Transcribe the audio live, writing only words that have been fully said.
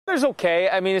Weather's okay.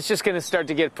 I mean, it's just going to start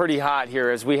to get pretty hot here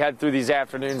as we head through these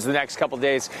afternoons the next couple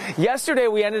days. Yesterday,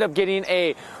 we ended up getting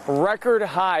a record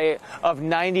high of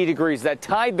 90 degrees. That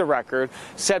tied the record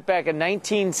set back in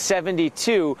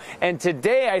 1972. And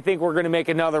today, I think we're going to make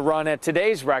another run at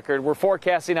today's record. We're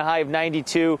forecasting a high of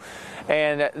 92,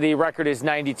 and the record is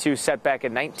 92 set back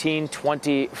in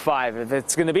 1925. If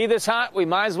it's going to be this hot, we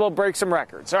might as well break some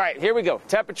records. All right, here we go.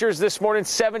 Temperatures this morning,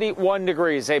 71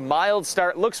 degrees. A mild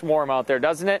start. Looks warm out there,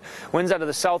 doesn't it? Winds out of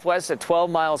the southwest at 12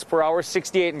 miles per hour.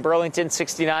 68 in Burlington,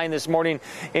 69 this morning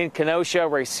in Kenosha.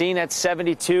 Racine at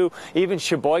 72. Even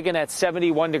Sheboygan at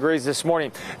 71 degrees this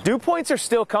morning. Dew points are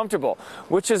still comfortable,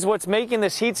 which is what's making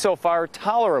this heat so far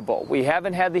tolerable. We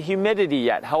haven't had the humidity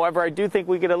yet. However, I do think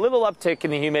we get a little uptick in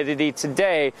the humidity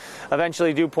today.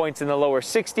 Eventually, dew points in the lower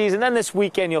 60s. And then this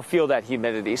weekend, you'll feel that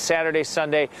humidity. Saturday,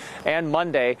 Sunday, and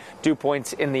Monday, dew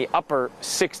points in the upper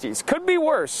 60s. Could be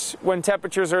worse when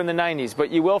temperatures are in the 90s, but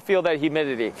you will feel that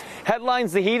humidity.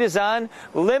 Headlines, the heat is on.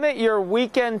 Limit your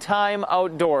weekend time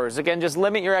outdoors. Again, just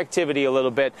limit your activity a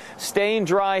little bit. Staying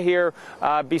dry here,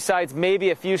 besides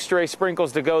maybe a few stray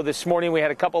sprinkles to go this morning. We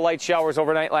had a couple light showers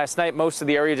overnight last night. Most of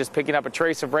the area just picking up a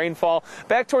trace of rainfall.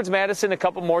 Back towards Madison, a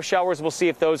couple more showers. We'll see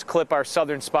if those clip our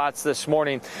southern spots this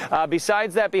morning.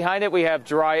 Besides that, behind it, we have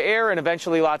dry air and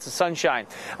eventually lots of sunshine.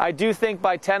 I do think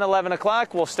by 10, 11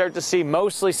 o'clock, we'll start to see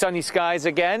mostly sunny skies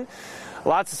again.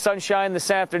 Lots of sunshine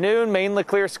this afternoon, mainly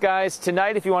clear skies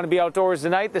tonight. If you want to be outdoors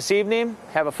tonight, this evening,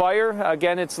 have a fire.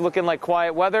 Again, it's looking like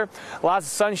quiet weather. Lots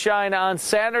of sunshine on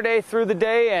Saturday through the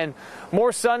day and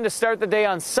more sun to start the day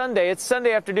on Sunday. It's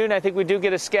Sunday afternoon. I think we do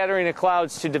get a scattering of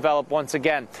clouds to develop once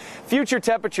again. Future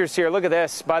temperatures here. Look at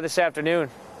this by this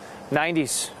afternoon.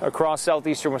 90s across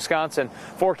southeastern Wisconsin.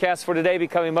 Forecast for today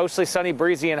becoming mostly sunny,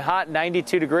 breezy, and hot,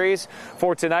 92 degrees.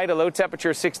 For tonight, a low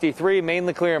temperature of 63,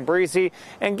 mainly clear and breezy,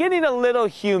 and getting a little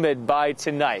humid by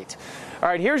tonight. All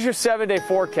right, here's your 7-day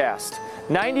forecast.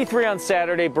 93 on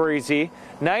Saturday, breezy.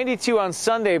 92 on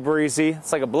Sunday, breezy.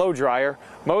 It's like a blow dryer.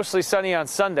 Mostly sunny on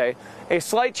Sunday. A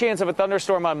slight chance of a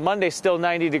thunderstorm on Monday, still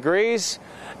 90 degrees.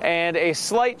 And a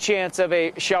slight chance of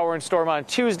a shower and storm on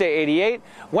Tuesday, 88.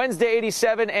 Wednesday,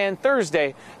 87. And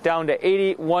Thursday, down to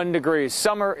 81 degrees.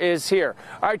 Summer is here.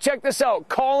 All right, check this out.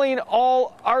 Calling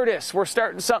all artists. We're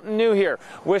starting something new here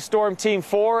with Storm Team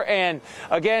 4. And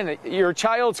again, your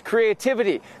child's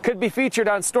creativity could be featured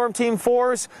on Storm Team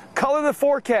 4's Color the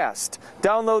Forecast.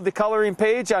 Download the coloring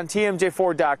page on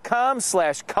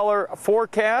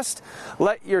tmj4.com/color4cast.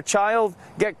 Let your child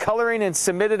get coloring and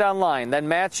submit it online. Then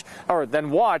watch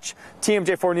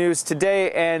TMJ4 News Today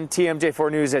and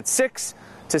TMJ4 News at 6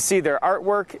 to see their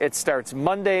artwork. It starts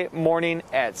Monday morning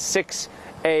at 6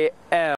 a.m.